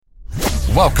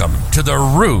Welcome to the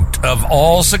root of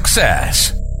all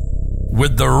success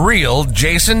with the real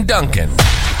Jason Duncan,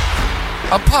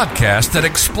 a podcast that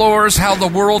explores how the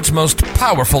world's most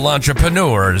powerful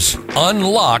entrepreneurs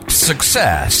unlocked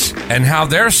success and how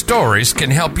their stories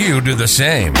can help you do the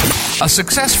same. A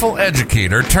successful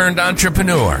educator turned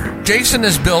entrepreneur, Jason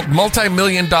has built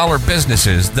multi-million-dollar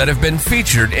businesses that have been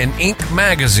featured in Inc.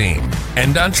 magazine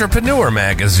and Entrepreneur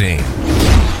magazine.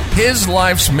 His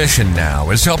life's mission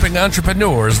now is helping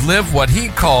entrepreneurs live what he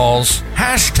calls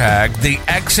 #the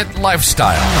exit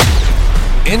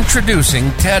lifestyle. Introducing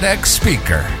TEDx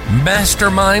speaker,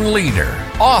 mastermind leader,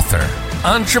 author,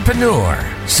 entrepreneur,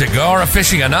 cigar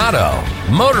aficionado,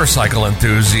 motorcycle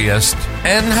enthusiast,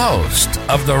 and host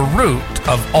of The Root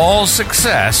of All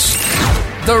Success,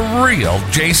 the real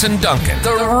Jason Duncan.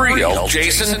 The real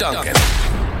Jason Duncan.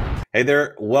 Hey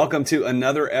there, welcome to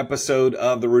another episode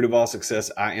of The Root of All Success.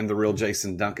 I am the real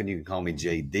Jason Duncan. You can call me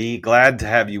JD. Glad to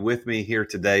have you with me here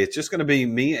today. It's just going to be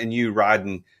me and you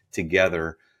riding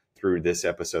together through this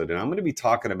episode. And I'm going to be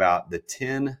talking about the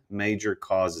 10 major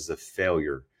causes of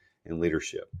failure in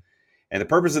leadership. And the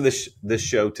purpose of this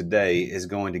show today is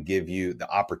going to give you the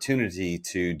opportunity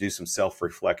to do some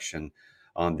self-reflection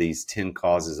on these 10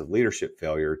 causes of leadership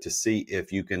failure to see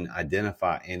if you can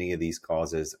identify any of these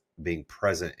causes being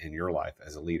present in your life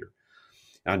as a leader.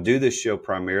 Now, I do this show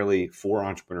primarily for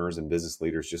entrepreneurs and business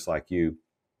leaders just like you.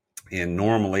 And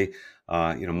normally,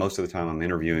 most of the time I'm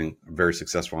interviewing very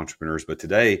successful entrepreneurs, but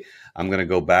today I'm going to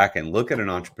go back and look at an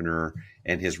entrepreneur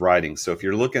and his writings. So if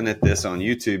you're looking at this on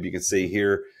YouTube, you can see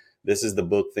here, this is the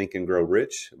book Think and Grow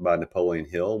Rich by Napoleon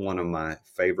Hill, one of my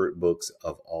favorite books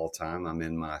of all time. I'm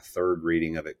in my third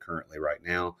reading of it currently right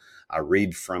now. I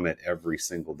read from it every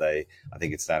single day. I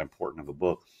think it's that important of a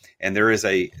book. And there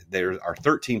are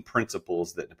 13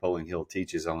 principles that Napoleon Hill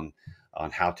teaches on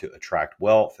how to attract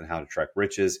wealth and how to attract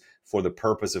riches for the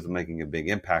purpose of making a big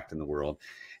impact in the world.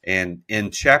 And in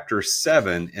chapter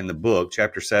 7 in the book,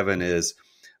 chapter 7 is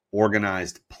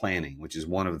organized planning, which is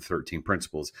one of the 13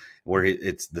 principles, where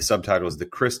the subtitle is the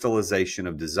crystallization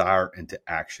of desire into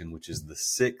action, which is the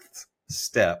 6th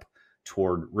step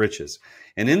toward riches.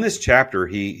 And in this chapter,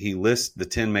 he lists the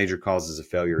 10 major causes of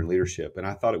failure in leadership. And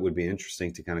I thought it would be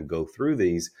interesting to kind of go through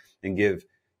these and give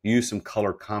you some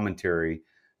color commentary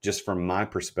just from my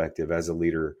perspective as a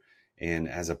leader and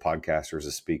as a podcaster, as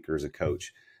a speaker, as a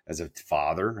coach, as a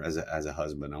father, as a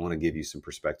husband. I want to give you some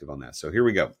perspective on that. So here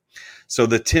we go. So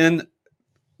the 10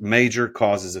 major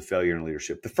causes of failure in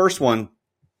leadership. The first one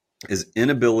is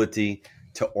inability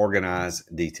to organize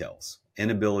details.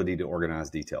 Inability to organize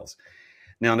details.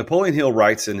 Now, Napoleon Hill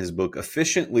writes in his book,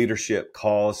 efficient leadership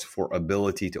calls for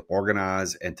ability to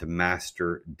organize and to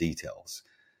master details.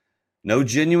 No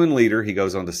genuine leader, he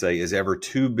goes on to say, is ever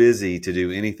too busy to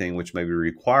do anything which may be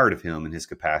required of him in his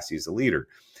capacity as a leader.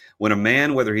 When a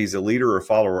man, whether he's a leader or a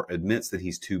follower, admits that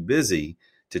he's too busy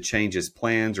to change his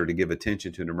plans or to give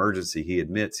attention to an emergency, he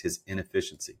admits his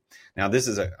inefficiency. Now, I'm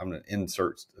going to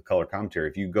insert a color commentary.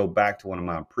 If you go back to one of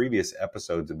my previous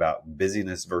episodes about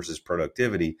busyness versus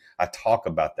productivity, I talk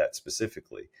about that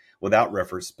specifically, without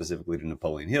reference specifically to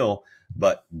Napoleon Hill,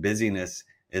 but busyness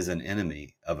is an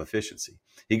enemy of efficiency.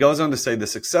 He goes on to say the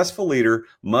successful leader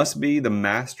must be the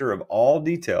master of all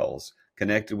details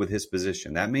connected with his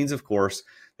position. That means, of course,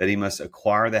 that he must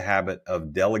acquire the habit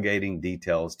of delegating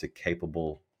details to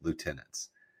capable lieutenants.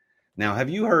 Now, have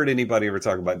you heard anybody ever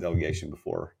talk about delegation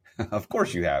before? Of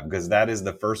course you have, because that is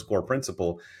the first core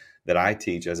principle that I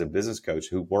teach as a business coach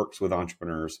who works with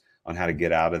entrepreneurs on how to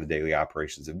get out of the daily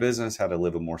operations of business, how to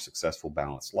live a more successful,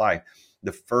 balanced life.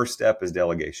 The first step is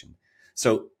delegation.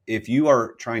 So if you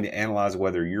are trying to analyze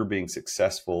whether you're being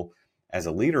successful as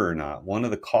a leader or not, one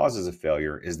of the causes of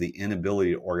failure is the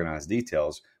inability to organize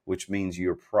details, which means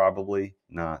you're probably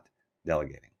not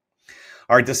delegating.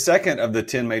 All right, the second of the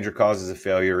 10 major causes of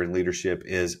failure in leadership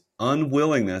is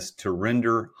unwillingness to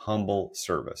render humble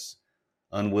service.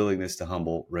 Unwillingness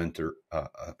to render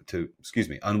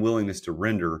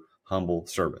humble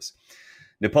service.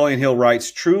 Napoleon Hill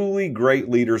writes, truly great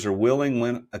leaders are willing,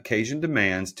 when occasion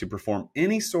demands, to perform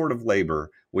any sort of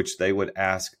labor which they would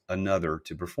ask another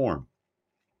to perform.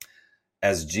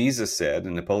 As Jesus said,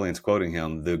 and Napoleon's quoting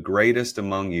him, the greatest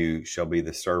among you shall be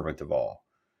the servant of all.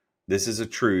 This is a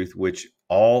truth which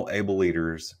all able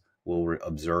leaders will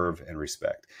observe and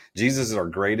respect. Jesus is our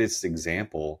greatest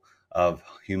example of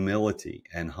humility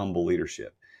and humble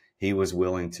leadership. He was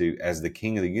willing to, as the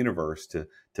king of the universe, to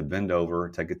bend over,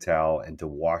 take a towel, and to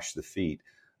wash the feet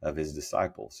of his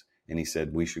disciples. And he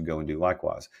said we should go and do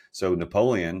likewise. So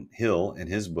Napoleon Hill, in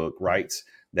his book, writes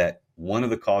that one of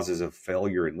the causes of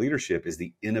failure in leadership is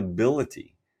the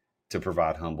inability to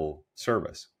provide humble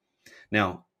service.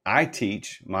 Now, I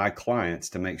teach my clients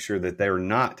to make sure that they're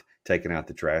not taking out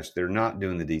the trash. They're not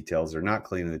doing the details. They're not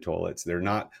cleaning the toilets. They're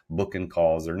not booking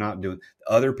calls. They're not doing,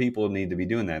 other people need to be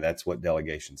doing that. That's what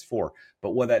delegation's for.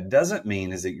 But what that doesn't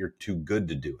mean is that you're too good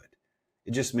to do it.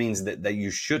 It just means that you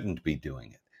shouldn't be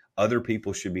doing it. Other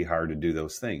people should be hired to do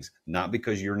those things, not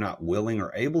because you're not willing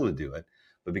or able to do it,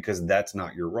 but because that's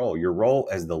not your role. Your role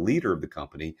as the leader of the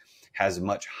company has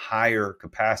much higher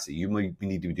capacity. You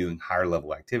need to be doing higher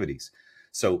level activities.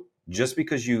 So just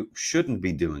because you shouldn't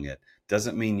be doing it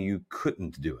doesn't mean you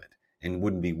couldn't do it and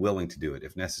wouldn't be willing to do it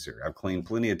if necessary. I've cleaned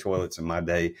plenty of toilets in my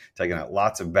day, taken out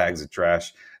lots of bags of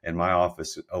trash in my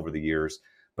office over the years,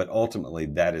 but ultimately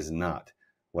that is not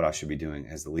what I should be doing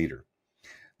as the leader.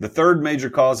 The third major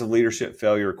cause of leadership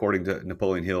failure, according to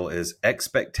Napoleon Hill, is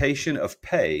expectation of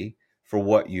pay for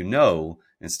what you know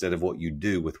instead of what you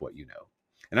do with what you know.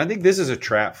 And I think this is a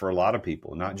trap for a lot of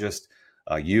people, not just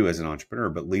you as an entrepreneur,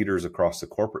 but leaders across the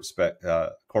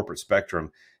corporate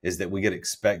spectrum, is that we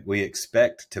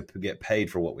expect to get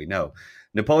paid for what we know.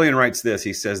 Napoleon writes this.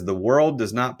 He says, "The world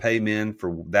does not pay men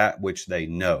for that which they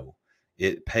know.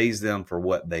 It pays them for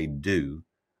what they do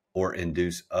or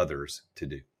induce others to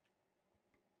do."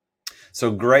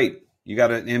 So great. You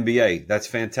got an MBA. That's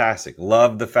fantastic.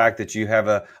 Love the fact that you have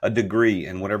a degree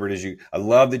in whatever it is I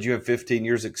love that you have 15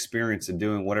 years experience in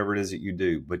doing whatever it is that you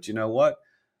do. But you know what?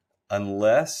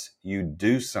 Unless you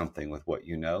do something with what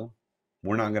you know,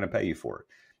 we're not going to pay you for it.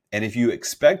 And if you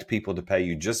expect people to pay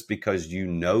you just because you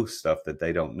know stuff that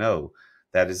they don't know,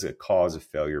 that is a cause of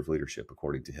failure of leadership,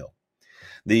 according to Hill.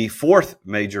 The fourth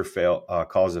major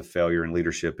cause of failure in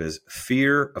leadership is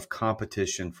fear of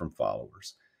competition from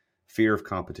followers. Fear of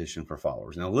competition for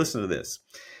followers. Now listen to this.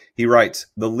 He writes,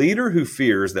 "The leader who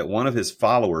fears that one of his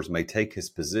followers may take his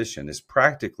position is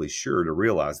practically sure to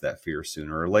realize that fear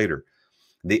sooner or later.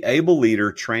 The able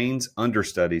leader trains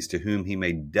understudies to whom he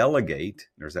may delegate,"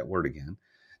 there's that word again,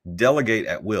 delegate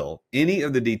at will, "any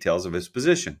of the details of his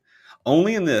position.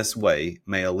 Only in this way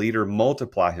may a leader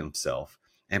multiply himself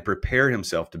and prepare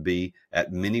himself to be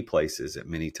at many places at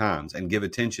many times and give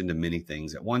attention to many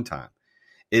things at one time.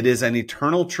 It is an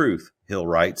eternal truth," Hill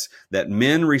writes, "that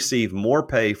men receive more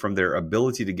pay from their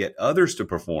ability to get others to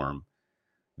perform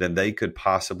than they could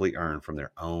possibly earn from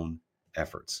their own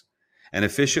efforts. An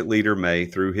efficient leader may,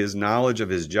 through his knowledge of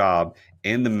his job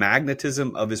and the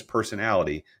magnetism of his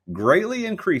personality, greatly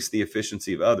increase the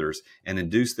efficiency of others and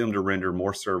induce them to render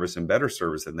more service and better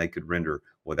service than they could render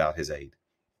without his aid."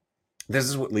 This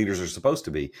is what leaders are supposed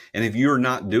to be. And if you're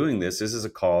not doing this, this is a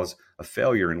cause of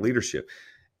failure in leadership.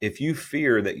 If you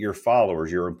fear that your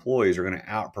followers, your employees are going to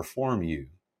outperform you,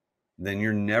 then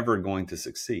you're never going to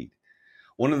succeed.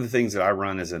 One of the things that I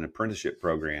run is an apprenticeship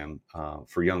program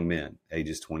for young men,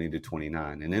 ages 20 to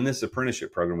 29. And in this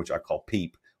apprenticeship program, which I call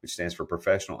PEAP, which stands for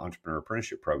Professional Entrepreneur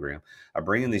Apprenticeship Program, I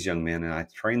bring in these young men and I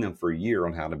train them for a year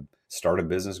on how to start a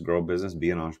business, grow a business,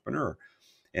 be an entrepreneur.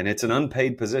 And it's an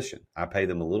unpaid position. I pay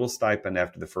them a little stipend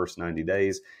after the first 90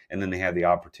 days, and then they have the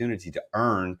opportunity to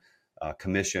earn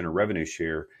commission or revenue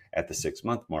share at the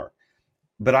 6-month mark.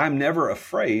 But I'm never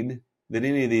afraid that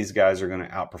any of these guys are going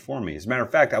to outperform me. As a matter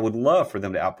of fact, I would love for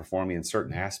them to outperform me in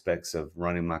certain aspects of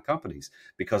running my companies,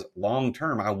 because long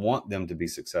term, I want them to be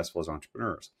successful as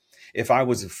entrepreneurs. If I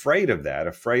was afraid of that,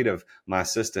 afraid of my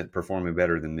assistant performing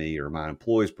better than me, or my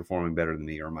employees performing better than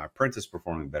me, or my apprentice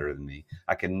performing better than me,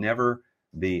 I can never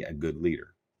be a good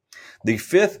leader. The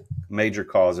fifth major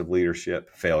cause of leadership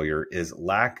failure is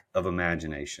lack of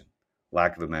imagination.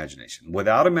 Lack of imagination.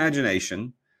 Without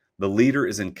imagination, the leader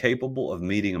is incapable of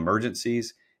meeting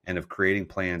emergencies and of creating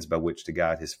plans by which to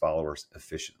guide his followers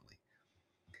efficiently.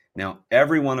 Now,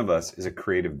 every one of us is a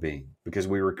creative being because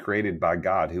we were created by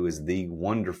God, who is the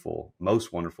wonderful,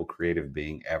 most wonderful creative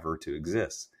being ever to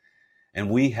exist. And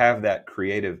we have that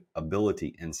creative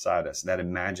ability inside us, that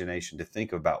imagination to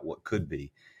think about what could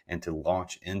be and to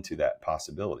launch into that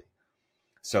possibility.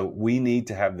 So we need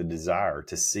to have the desire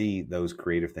to see those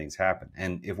creative things happen.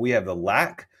 And if we have the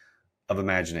lack of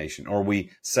imagination, or we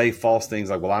say false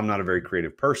things like, well, I'm not a very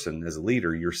creative person as a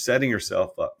leader, you're setting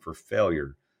yourself up for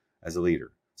failure as a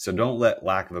leader. So don't let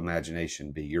lack of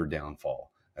imagination be your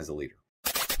downfall as a leader.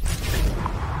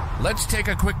 Let's take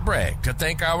a quick break to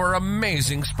thank our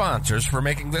amazing sponsors for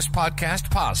making this podcast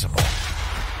possible.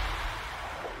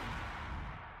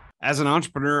 As an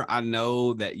entrepreneur, I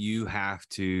know that you have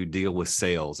to deal with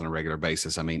sales on a regular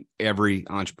basis. I mean, every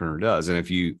entrepreneur does. And if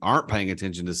you aren't paying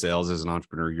attention to sales as an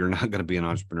entrepreneur, you're not going to be an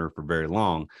entrepreneur for very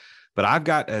long. But I've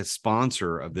got a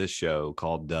sponsor of this show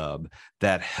called Dub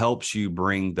that helps you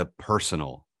bring the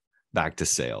personal back to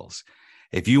sales.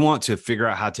 If you want to figure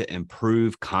out how to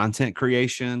improve content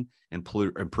creation and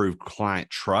improve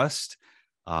client trust,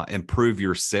 improve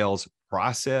your sales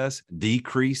process,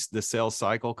 decrease the sales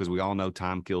cycle, because we all know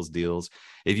time kills deals.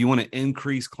 If you want to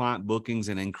increase client bookings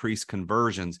and increase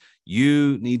conversions,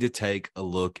 you need to take a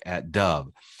look at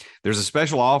Dub. There's a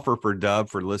special offer for Dub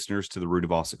for listeners to The Root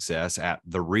of All Success at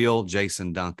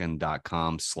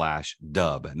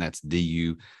therealjasonduncan.com/Dub, and that's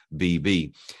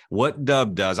DUBB. What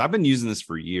Dub does, I've been using this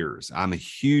for years. I'm a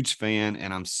huge fan,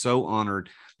 and I'm so honored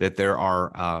that they're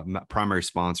our primary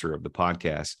sponsor of the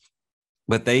podcast.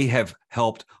 But they have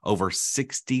helped over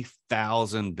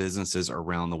 60,000 businesses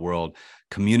around the world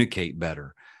communicate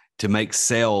better, to make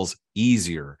sales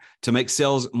easier, to make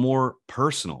sales more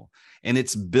personal. And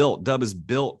Dub is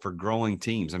built for growing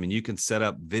teams. I mean, you can set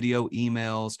up video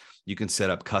emails, you can set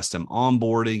up custom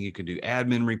onboarding, you can do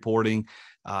admin reporting,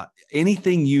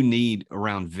 anything you need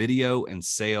around video and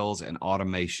sales and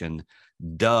automation.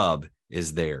 Dub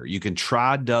is there. You can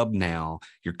try Dub now.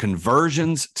 Your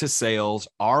conversions to sales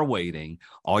are waiting.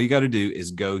 All you got to do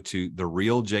is go to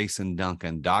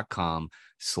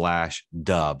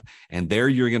therealjasonduncan.com/Dub. And there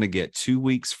you're going to get 2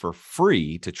 weeks for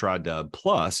free to try Dub.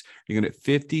 Plus, you're going to get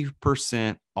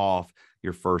 50% off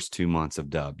your first 2 months of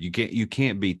Dub. You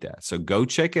can't beat that. So go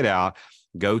check it out.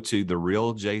 Go to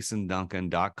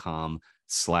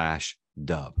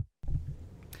therealjasonduncan.com/Dub.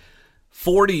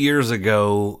 40 years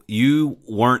ago, you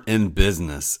weren't in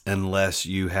business unless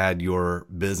you had your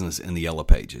business in the Yellow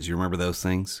Pages. You remember those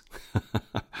things?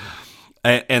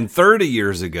 And 30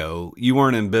 years ago, you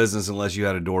weren't in business unless you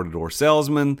had a door-to-door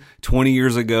salesman. 20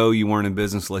 years ago, you weren't in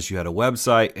business unless you had a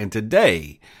website. And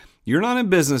today, you're not in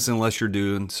business unless you're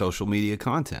doing social media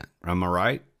content. Am I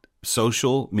right?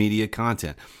 Social media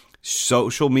content.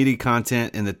 Social media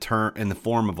content in the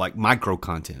form of like micro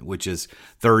content, which is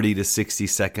 30 to 60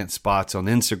 second spots on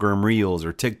Instagram Reels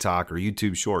or TikTok or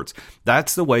YouTube Shorts.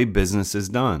 That's the way business is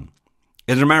done.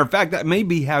 As a matter of fact, that may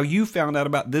be how you found out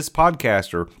about this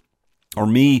podcast or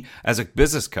me as a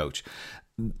business coach.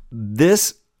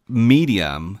 This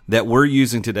medium that we're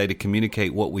using today to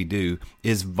communicate what we do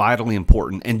is vitally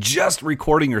important. And just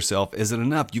recording yourself isn't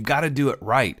enough. You've got to do it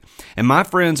right. And my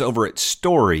friends over at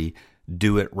Story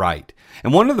do it right.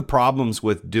 And one of the problems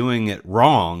with doing it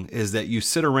wrong is that you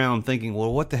sit around thinking,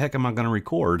 well, what the heck am I going to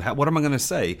record? What am I going to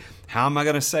say? How am I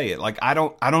going to say it? Like, I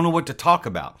don't know what to talk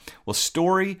about. Well,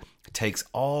 Story takes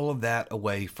all of that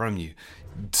away from you.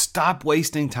 Stop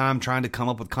wasting time trying to come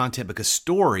up with content, because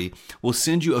Story will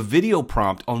send you a video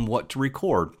prompt on what to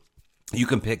record. You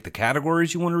can pick the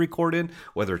categories you want to record in,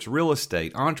 whether it's real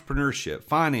estate, entrepreneurship,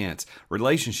 finance,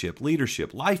 relationship,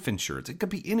 leadership, life insurance. It could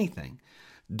be anything.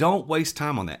 Don't waste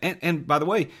time on that. And by the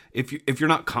way, if you're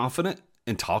not confident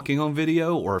in talking on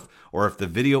video, or if the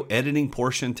video editing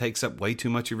portion takes up way too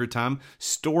much of your time,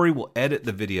 Story will edit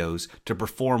the videos to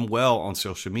perform well on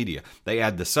social media. They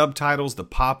add the subtitles, the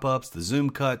pop-ups, the zoom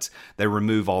cuts. They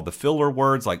remove all the filler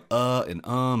words like and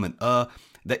and.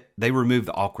 They remove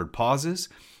the awkward pauses.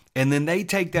 And then they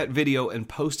take that video and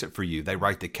post it for you. They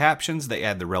write the captions, they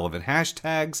add the relevant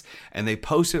hashtags, and they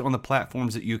post it on the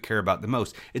platforms that you care about the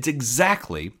most. It's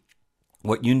exactly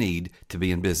what you need to be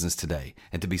in business today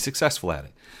and to be successful at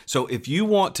it. So if you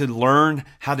want to learn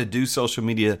how to do social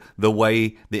media the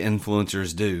way the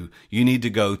influencers do, you need to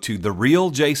go to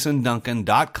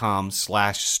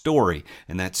therealjasonduncan.com/story.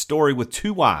 And that's story with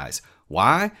 2 Y's.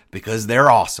 Why? Because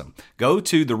they're awesome. Go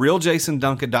to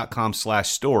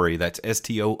therealjasonduncan.com/story. That's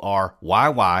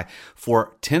STORYY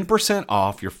for 10%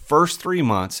 off your first 3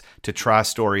 months to try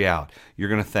Story out. You're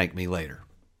going to thank me later.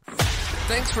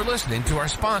 Thanks for listening to our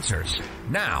sponsors.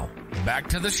 Now, back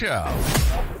to the show.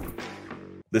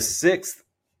 The 6th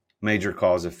major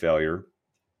cause of failure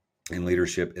in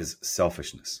leadership is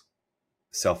selfishness.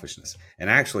 Selfishness. And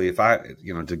actually, if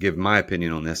to give my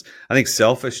opinion on this, I think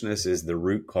selfishness is the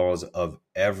root cause of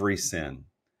every sin.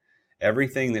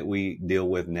 Everything that we deal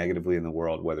with negatively in the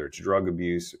world, whether it's drug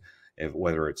abuse,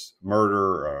 whether it's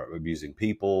murder or abusing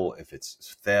people, if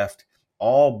it's theft,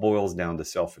 all boils down to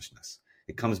selfishness.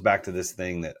 It comes back to this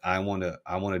thing that I want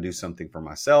to do something for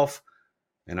myself,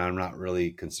 and I'm not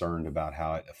really concerned about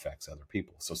how it affects other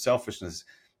people. So selfishness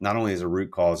not only is a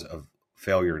root cause of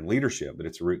failure in leadership, but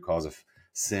it's a root cause of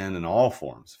sin in all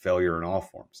forms, failure in all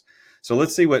forms. So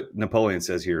let's see what Napoleon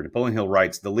says here. Napoleon Hill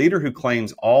writes, "The leader who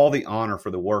claims all the honor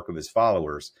for the work of his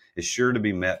followers is sure to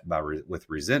be met with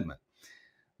resentment.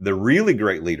 The really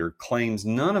great leader claims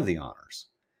none of the honors.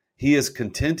 He is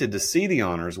contented to see the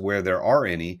honors where there are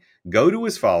any go to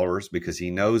his followers, because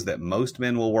he knows that most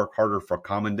men will work harder for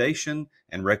commendation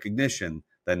and recognition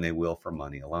than they will for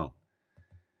money alone."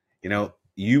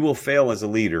 You will fail as a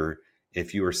leader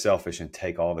if you are selfish and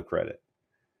take all the credit.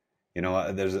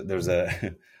 There's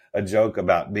a joke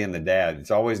about being the dad. It's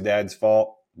always dad's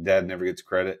fault. Dad never gets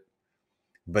credit.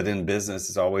 But in business,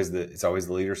 it's always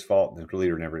the leader's fault. The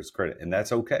leader never gets credit. And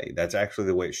that's okay. That's actually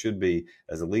the way it should be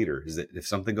as a leader, is that if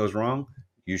something goes wrong,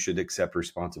 you should accept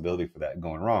responsibility for that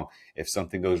going wrong. If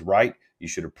something goes right, you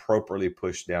should appropriately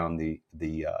push down the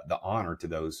honor to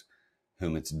those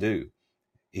whom it's due.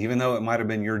 Even though it might have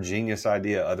been your genius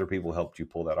idea, other people helped you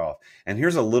pull that off. And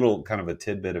here's a little kind of a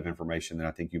tidbit of information that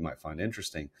I think you might find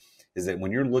interesting, is that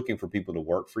when you're looking for people to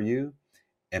work for you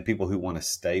and people who want to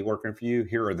stay working for you,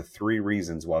 here are the 3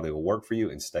 reasons why they will work for you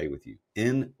and stay with you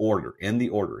in the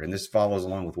order. And this follows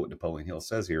along with what Napoleon Hill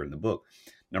says here in the book.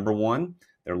 Number 1,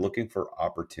 they're looking for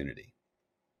opportunity.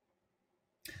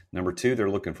 Number 2, they're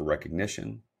looking for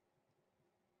recognition.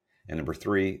 And number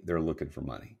 3, they're looking for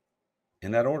money.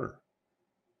 In that order.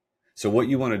 So what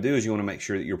you want to do is you want to make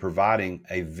sure that you're providing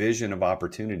a vision of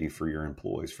opportunity for your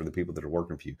employees, for the people that are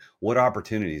working for you. What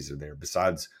opportunities are there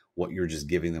besides what you're just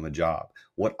giving them a job?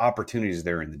 What opportunities are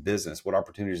there in the business? What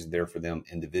opportunities are there for them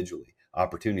individually?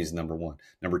 Opportunities, number 1.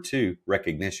 Number 2,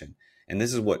 recognition. And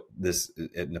this is what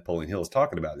Napoleon Hill is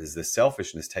talking about, is the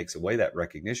selfishness takes away that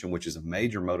recognition, which is a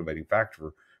major motivating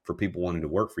factor for people wanting to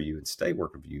work for you and stay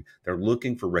working for you. They're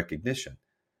looking for recognition.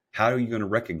 How are you going to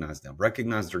recognize them?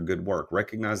 Recognize their good work.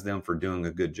 Recognize them for doing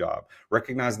a good job.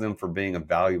 Recognize them for being a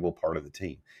valuable part of the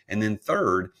team. And then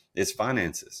third is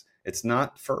finances. It's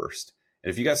not first. And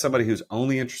if you got somebody who's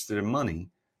only interested in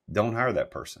money, don't hire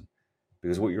that person,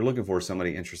 because what you're looking for is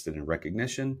somebody interested in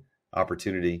recognition,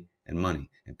 opportunity, and money.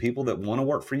 And people that want to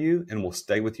work for you and will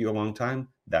stay with you a long time,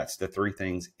 that's the 3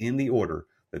 things in the order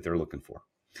that they're looking for.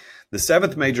 The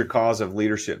 7th major cause of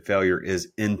leadership failure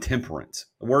is intemperance,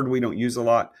 a word we don't use a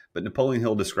lot, but Napoleon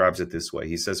Hill describes it this way.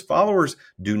 He says, followers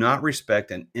do not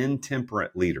respect an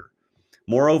intemperate leader.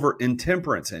 Moreover,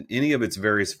 intemperance in any of its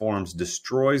various forms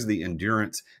destroys the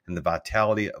endurance and the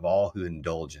vitality of all who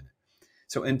indulge in it.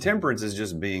 So intemperance is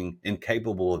just being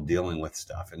incapable of dealing with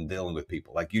stuff and dealing with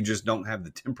people. Like you just don't have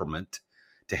the temperament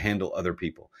to handle other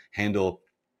people, handle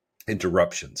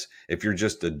interruptions. If you're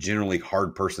just a generally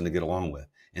hard person to get along with,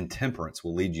 intemperance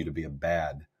will lead you to be a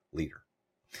bad leader.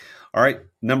 All right,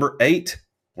 number 8.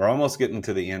 We're almost getting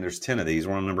to the end. There's 10 of these.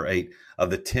 We're on number 8 of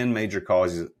the 10 major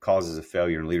causes of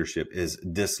failure in leadership is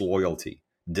disloyalty.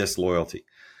 Disloyalty.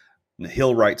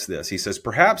 Hill writes this. He says,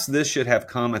 perhaps this should have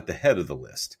come at the head of the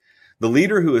list. The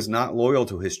leader who is not loyal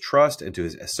to his trust and to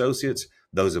his associates,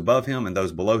 those above him and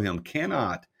those below him,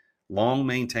 cannot long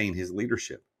maintain his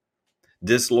leadership.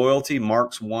 Disloyalty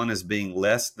marks one as being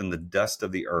less than the dust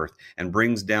of the earth and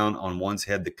brings down on one's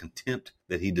head the contempt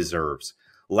that he deserves.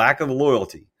 Lack of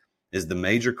loyalty is the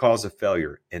major cause of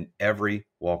failure in every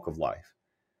walk of life.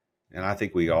 And I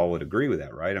think we all would agree with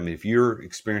that, right? I mean, if you're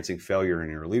experiencing failure in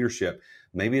your leadership,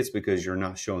 maybe it's because you're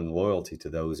not showing loyalty to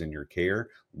those in your care,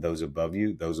 those above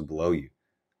you, those below you.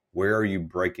 Where are you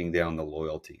breaking down the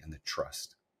loyalty and the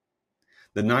trust?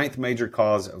 The 9th major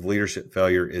cause of leadership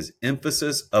failure is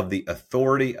emphasis of the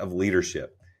authority of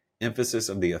leadership. Emphasis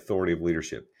of the authority of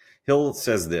leadership. Hill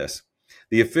says this,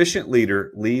 the efficient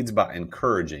leader leads by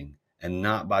encouraging and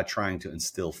not by trying to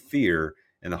instill fear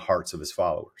in the hearts of his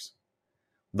followers.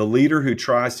 The leader who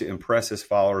tries to impress his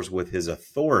followers with his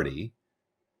authority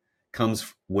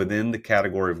comes within the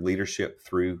category of leadership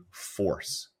through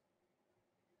force.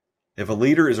 If a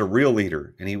leader is a real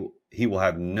leader, and he will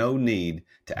have no need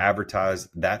to advertise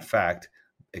that fact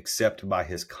except by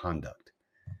his conduct,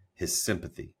 his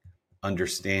sympathy,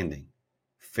 understanding,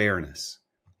 fairness,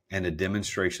 and a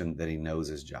demonstration that he knows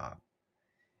his job.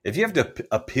 If you have to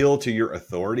appeal to your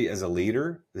authority as a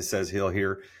leader, this says Hill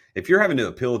here, if you're having to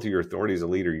appeal to your authority as a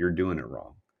leader, you're doing it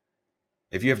wrong.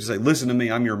 If you have to say, listen to me,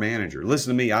 I'm your manager. Listen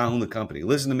to me, I own the company.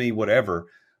 Listen to me, whatever.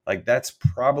 Like that's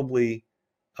probably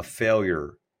a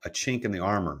failure, a chink in the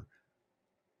armor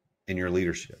in your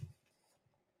leadership.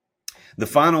 The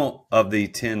final of the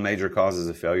 10 major causes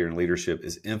of failure in leadership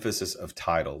is emphasis of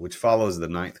title, which follows the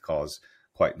 9th cause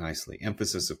quite nicely.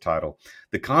 Emphasis of title.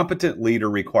 The competent leader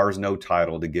requires no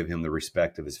title to give him the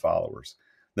respect of his followers.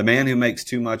 The man who makes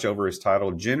too much over his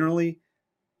title generally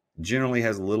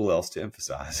has little else to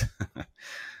emphasize.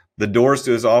 The doors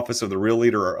to his office of the real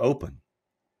leader are open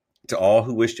to all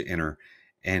who wish to enter,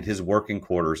 and his working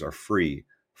quarters are free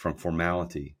from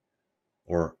formality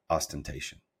or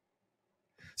ostentation.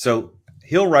 So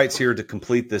Hill writes here to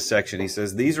complete this section. He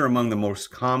says, these are among the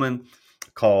most common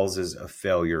causes of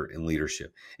failure in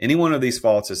leadership. Any one of these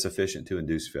faults is sufficient to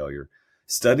induce failure.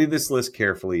 Study this list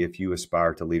carefully if you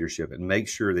aspire to leadership and make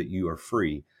sure that you are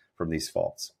free from these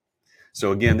faults.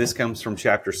 So again, this comes from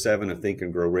chapter 7 of Think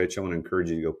and Grow Rich. I want to encourage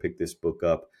you to go pick this book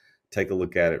up, take a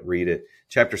look at it, read it.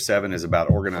 Chapter 7 is about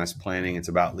organized planning. It's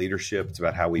about leadership. It's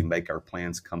about how we make our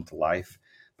plans come to life.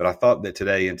 But I thought that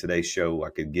today, in today's show, I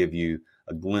could give you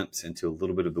a glimpse into a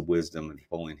little bit of the wisdom of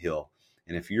Napoleon Hill.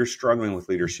 And if you're struggling with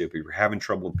leadership, if you're having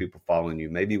trouble with people following you,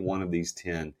 maybe one of these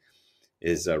 10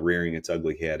 is rearing its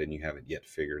ugly head and you haven't yet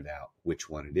figured out which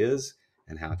one it is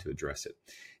and how to address it.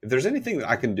 If there's anything that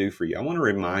I can do for you, I want to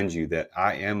remind you that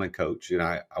I am a coach and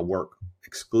I work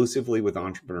exclusively with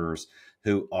entrepreneurs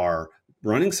who are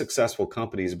running successful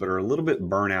companies, but are a little bit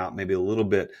burnout, maybe a little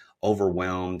bit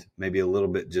overwhelmed, maybe a little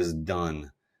bit just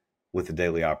done with the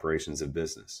daily operations of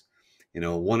business. You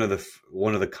know, one of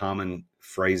the common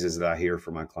phrases that I hear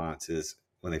from my clients is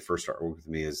when they first start working with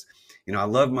me is, you know, I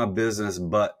love my business,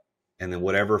 but, and then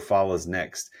whatever follows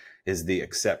next is the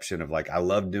exception of like, I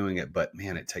love doing it, but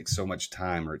man, it takes so much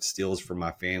time, or it steals from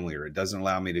my family, or it doesn't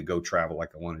allow me to go travel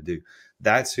like I want to do.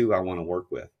 That's who I want to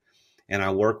work with. And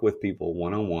I work with people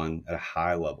one-on-one at a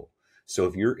high level. So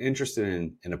if you're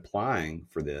interested in applying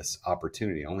for this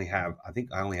opportunity, I only have at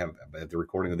the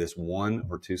recording of this 1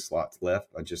 or 2 slots left.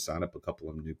 I just signed up a couple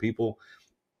of new people.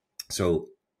 So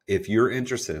if you're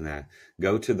interested in that,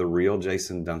 go to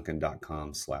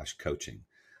therealjasonduncan.com/coaching,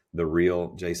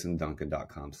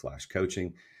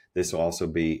 therealjasonduncan.com/coaching. This will also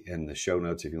be in the show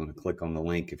notes if you want to click on the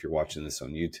link. If you're watching this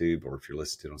on YouTube, or if you're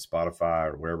listening to it on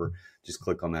Spotify or wherever, just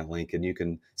click on that link and you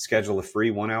can schedule a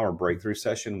free 1-hour breakthrough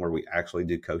session where we actually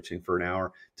do coaching for an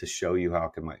hour to show you how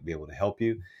I might be able to help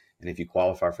you. And if you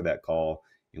qualify for that call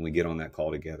and we get on that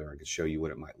call together, I can show you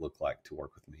what it might look like to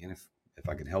work with me. And if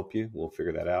I can help you, we'll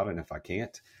figure that out. And if I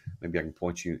can't, maybe I can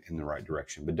point you in the right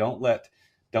direction. But don't let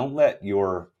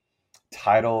your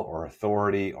title or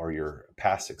authority or your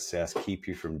past success keep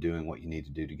you from doing what you need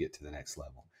to do to get to the next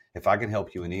level. If I can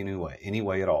help you in any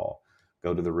way at all,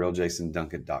 go to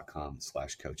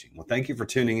therealjasonduncan.com/coaching. Well, thank you for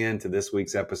tuning in to this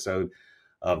week's episode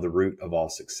of The Root of All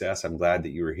Success. I'm glad that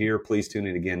you were here. Please tune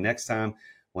in again next time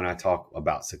when I talk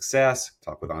about success,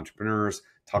 talk with entrepreneurs,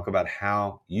 talk about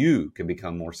how you can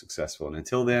become more successful. And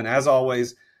until then, as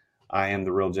always, I am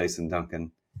the real Jason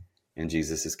Duncan, and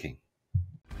Jesus is King.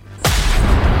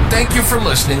 Thank you for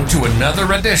listening to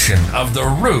another edition of The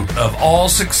Root of All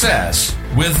Success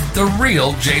with the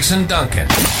real Jason Duncan.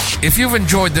 If you've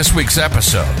enjoyed this week's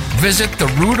episode, visit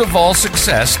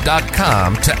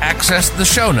therootofallsuccess.com to access the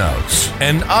show notes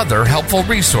and other helpful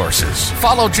resources.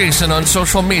 Follow Jason on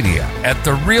social media at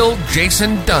The Real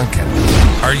Jason Duncan.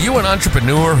 Are you an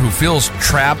entrepreneur who feels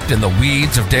trapped in the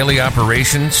weeds of daily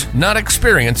operations, not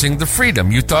experiencing the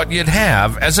freedom you thought you'd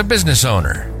have as a business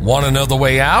owner? Want to know the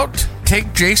way out?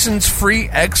 Take Jason's free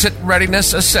exit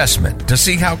readiness assessment to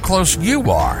see how close you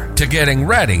are to getting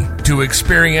ready to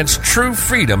experience true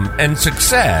freedom and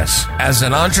success as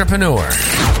an entrepreneur.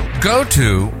 Go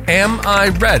to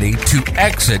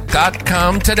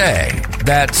amireadytoexit.com today.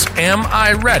 That's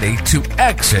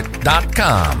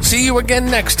amireadytoexit.com. See you again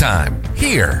next time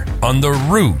here on The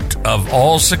Root of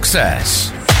All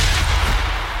Success.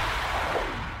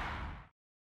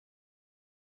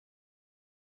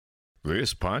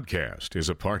 This podcast is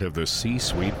a part of the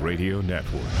C-Suite Radio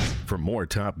Network. For more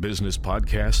top business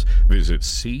podcasts, visit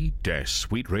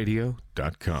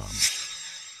c-suiteradio.com.